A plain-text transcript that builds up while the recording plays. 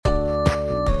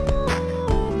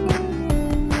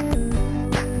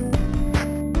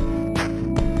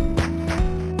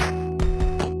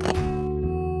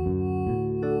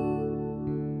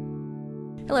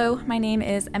Hello, my name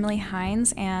is Emily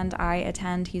Hines, and I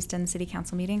attend Houston City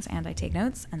Council meetings, and I take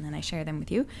notes, and then I share them with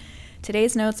you.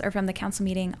 Today's notes are from the council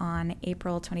meeting on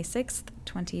April 26th,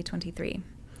 2023.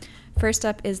 First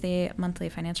up is the monthly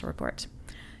financial report.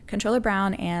 Comptroller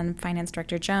Brown and Finance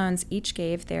Director Jones each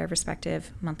gave their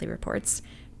respective monthly reports.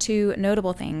 Two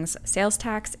notable things: sales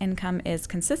tax income is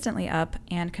consistently up,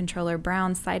 and Comptroller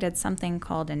Brown cited something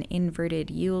called an inverted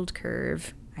yield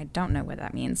curve. I don't know what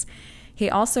that means. He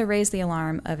also raised the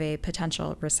alarm of a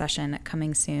potential recession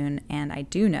coming soon, and I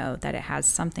do know that it has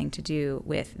something to do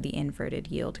with the inverted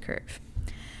yield curve.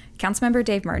 Councilmember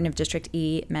Dave Martin of District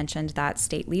E mentioned that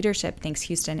state leadership thinks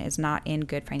Houston is not in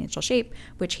good financial shape,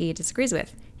 which he disagrees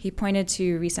with. He pointed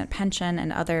to recent pension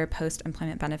and other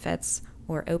post-employment benefits,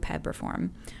 or OPEB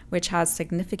reform, which has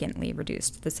significantly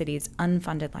reduced the city's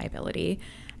unfunded liability.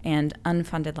 And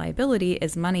unfunded liability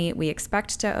is money we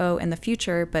expect to owe in the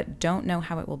future but don't know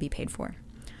how it will be paid for.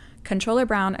 Comptroller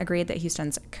Brown agreed that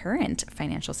Houston's current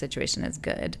financial situation is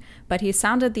good, but he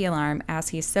sounded the alarm, as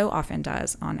he so often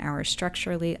does, on our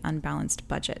structurally unbalanced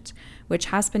budget, which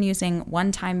has been using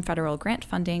one-time federal grant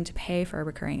funding to pay for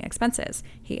recurring expenses.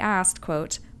 He asked,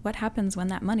 quote, "What happens when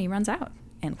that money runs out?"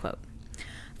 End quote.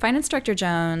 Finance Director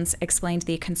Jones explained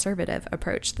the conservative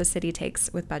approach the city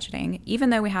takes with budgeting,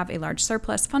 even though we have a large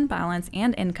surplus fund balance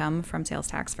and income from sales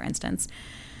tax, for instance,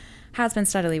 has been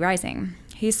steadily rising.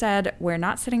 He said, "We're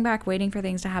not sitting back waiting for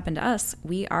things to happen to us.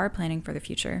 We are planning for the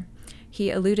future." He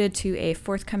alluded to a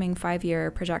forthcoming 5-year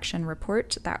projection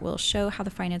report that will show how the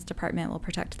finance department will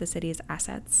protect the city's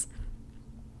assets.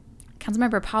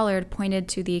 Councilmember Pollard pointed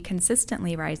to the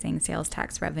consistently rising sales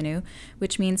tax revenue,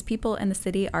 which means people in the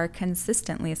city are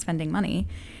consistently spending money.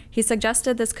 He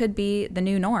suggested this could be the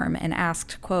new norm and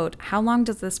asked, quote, "How long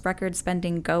does this record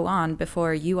spending go on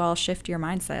before you all shift your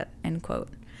mindset?" End quote.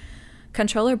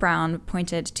 Comptroller Brown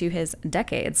pointed to his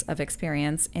decades of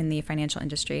experience in the financial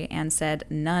industry and said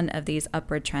none of these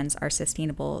upward trends are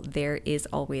sustainable. There is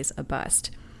always a bust.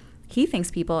 He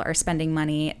thinks people are spending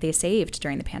money they saved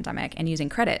during the pandemic and using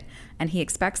credit, and he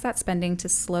expects that spending to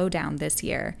slow down this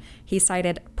year. He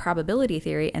cited probability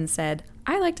theory and said,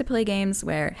 "I like to play games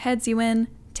where heads you win,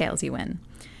 tails you win."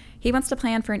 He wants to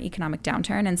plan for an economic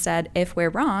downturn and said, "If we're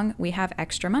wrong, we have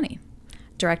extra money."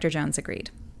 Director Jones agreed.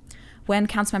 When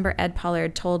Councilmember Ed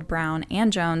Pollard told Brown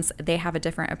and Jones they have a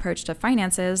different approach to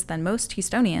finances than most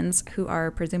Houstonians, who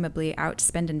are presumably out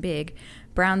spending big,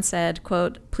 Brown said,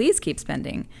 quote, "Please keep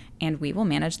spending, and we will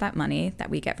manage that money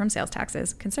that we get from sales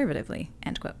taxes conservatively,"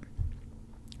 end quote.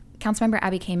 Councilmember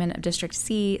Abby Kamen of District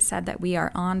C said that we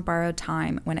are on borrowed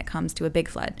time when it comes to a big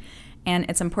flood, and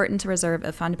it's important to reserve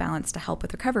a fund balance to help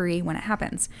with recovery when it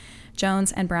happens.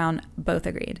 Jones and Brown both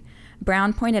agreed.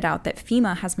 Brown pointed out that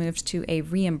FEMA has moved to a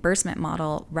reimbursement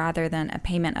model rather than a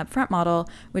payment upfront model,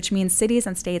 which means cities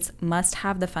and states must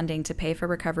have the funding to pay for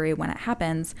recovery when it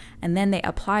happens, and then they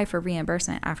apply for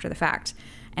reimbursement after the fact.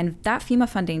 And that FEMA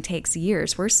funding takes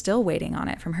years. We're still waiting on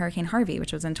it from Hurricane Harvey,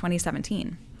 which was in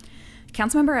 2017.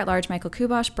 Councilmember at Large Michael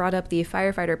Kubosh brought up the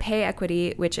firefighter pay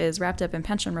equity, which is wrapped up in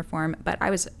pension reform, but I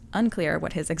was unclear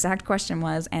what his exact question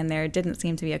was, and there didn't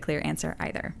seem to be a clear answer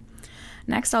either.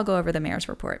 Next, I'll go over the mayor's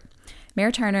report. Mayor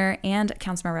Turner and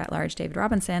Councilmember at Large David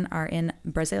Robinson are in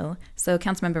Brazil, so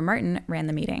Councilmember Martin ran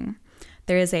the meeting.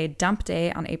 There is a dump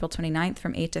day on April 29th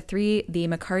from 8 to 3. The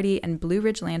McCarty and Blue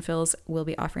Ridge landfills will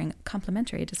be offering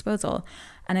complimentary disposal,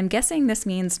 and I'm guessing this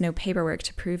means no paperwork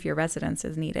to prove your residence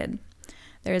is needed.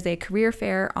 There is a career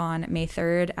fair on May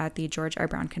 3rd at the George R.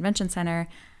 Brown Convention Center.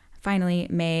 Finally,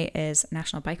 May is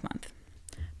National Bike Month.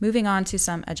 Moving on to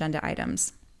some agenda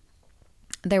items.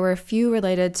 There were a few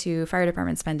related to fire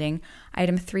department spending.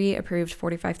 Item 3 approved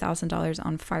 $45,000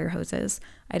 on fire hoses.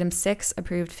 Item 6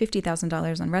 approved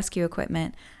 $50,000 on rescue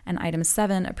equipment. And Item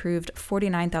 7 approved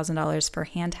 $49,000 for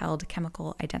handheld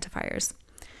chemical identifiers.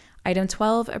 Item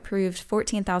 12 approved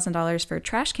 $14,000 for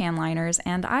trash can liners,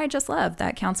 and I just love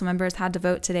that council members had to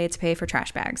vote today to pay for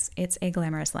trash bags. It's a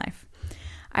glamorous life.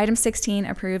 Item 16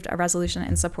 approved a resolution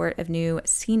in support of new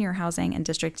senior housing in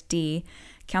District D.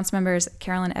 Councilmembers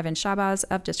Carolyn Evans Shabazz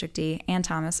of District D and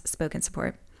Thomas spoke in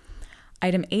support.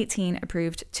 Item 18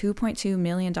 approved $2.2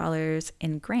 million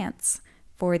in grants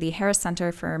for the Harris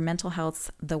Center for Mental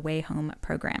Health's The Way Home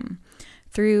program.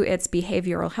 Through its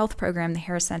behavioral health program, the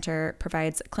Harris Center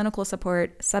provides clinical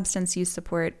support, substance use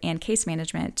support, and case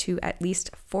management to at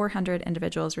least 400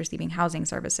 individuals receiving housing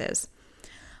services.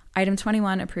 Item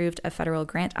 21 approved a federal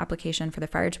grant application for the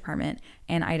fire department,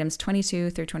 and items 22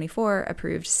 through 24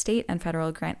 approved state and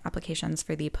federal grant applications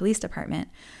for the police department.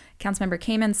 Councilmember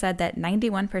Kamen said that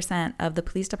 91% of the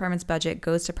police department's budget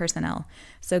goes to personnel,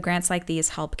 so grants like these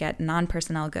help get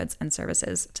non-personnel goods and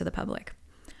services to the public.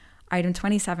 Item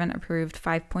 27 approved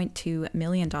 $5.2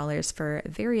 million for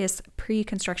various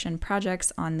pre-construction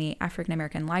projects on the African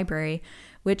American Library,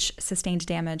 which sustained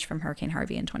damage from Hurricane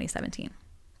Harvey in 2017.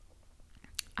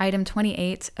 Item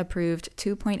 28 approved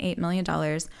 $2.8 million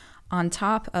on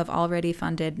top of already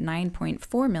funded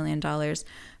 $9.4 million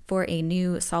for a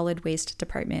new solid waste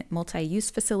department multi-use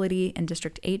facility in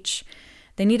District H.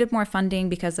 They needed more funding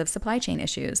because of supply chain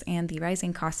issues and the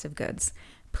rising cost of goods.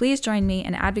 Please join me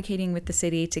in advocating with the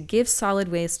city to give solid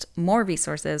waste more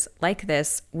resources like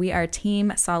this. We are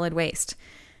Team Solid Waste.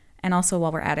 And also,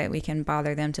 while we're at it, we can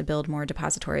bother them to build more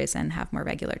depositories and have more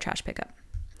regular trash pickup.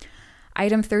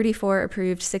 Item 34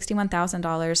 approved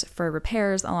 $61,000 for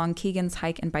repairs along Keegan's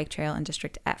Hike and Bike Trail in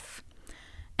District F.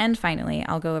 And finally,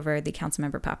 I'll go over the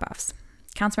councilmember pop-offs.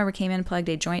 Councilmember Kamen plugged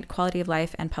a joint Quality of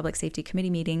Life and Public Safety Committee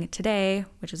meeting today,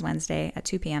 which is Wednesday at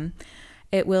 2 p.m.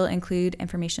 It will include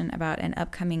information about an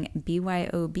upcoming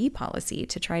BYOB policy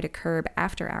to try to curb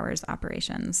after-hours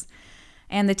operations.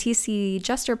 And the TC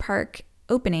Jester Park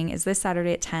opening is this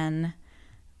Saturday at 10.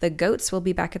 The goats will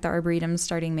be back at the Arboretum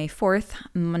starting May 4th,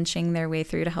 munching their way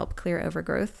through to help clear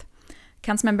overgrowth.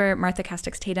 Councilmember Martha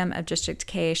Castix-Tatum of District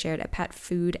K shared a pet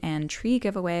food and tree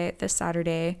giveaway this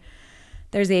Saturday.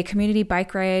 There's a community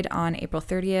bike ride on April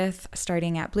 30th,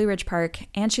 starting at Blue Ridge Park,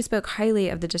 and she spoke highly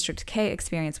of the District K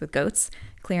experience with goats,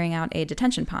 clearing out a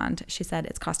detention pond. She said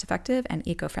it's cost-effective and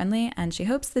eco-friendly, and she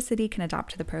hopes the city can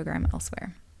adopt the program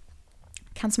elsewhere.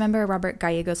 Councilmember Robert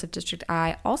Gallegos of District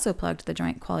I also plugged the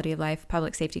Joint Quality of Life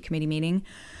Public Safety Committee meeting,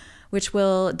 which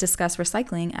will discuss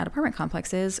recycling at apartment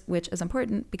complexes, which is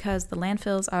important because the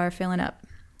landfills are filling up.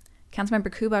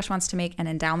 Councilmember Kubash wants to make an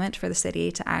endowment for the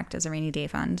city to act as a rainy day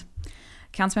fund.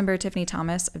 Councilmember Tiffany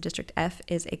Thomas of District F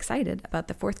is excited about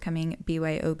the forthcoming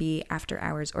BYOB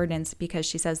after-hours ordinance because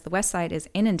she says the West Side is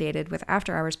inundated with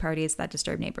after-hours parties that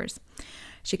disturb neighbors.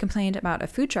 She complained about a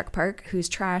food truck park whose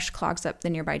trash clogs up the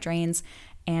nearby drains,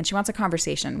 and she wants a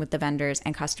conversation with the vendors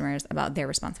and customers about their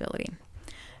responsibility.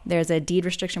 There's a deed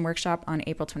restriction workshop on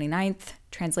April 29th.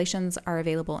 Translations are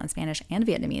available in Spanish and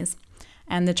Vietnamese.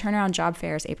 And the Turnaround Job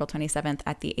Fair is April 27th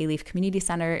at the A-Leaf Community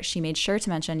Center. She made sure to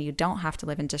mention you don't have to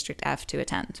live in District F to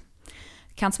attend.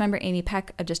 Councilmember Amy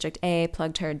Peck of District A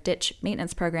plugged her ditch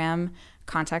maintenance program.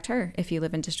 Contact her if you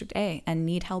live in District A and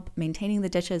need help maintaining the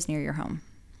ditches near your home.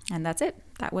 And that's it.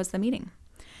 That was the meeting.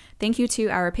 Thank you to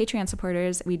our Patreon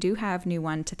supporters. We do have new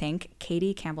one to thank,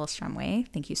 Katie Campbell-Strumway.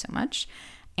 Thank you so much.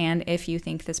 And if you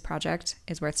think this project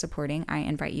is worth supporting, I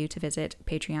invite you to visit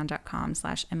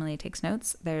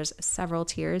patreon.com/EmilyTakesNotes. There's several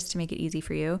tiers to make it easy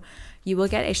for you. You will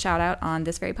get a shout out on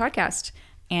this very podcast.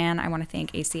 And I want to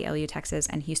thank ACLU Texas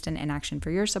and Houston in Action for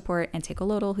your support, and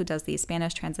Tecolotl, who does the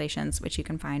Spanish translations, which you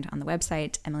can find on the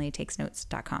website,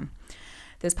 EmilyTakesNotes.com.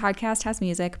 This podcast has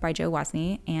music by Joe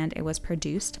Wozni, and it was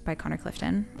produced by Connor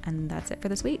Clifton. And that's it for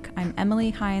this week. I'm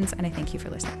Emily Hines, and I thank you for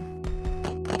listening.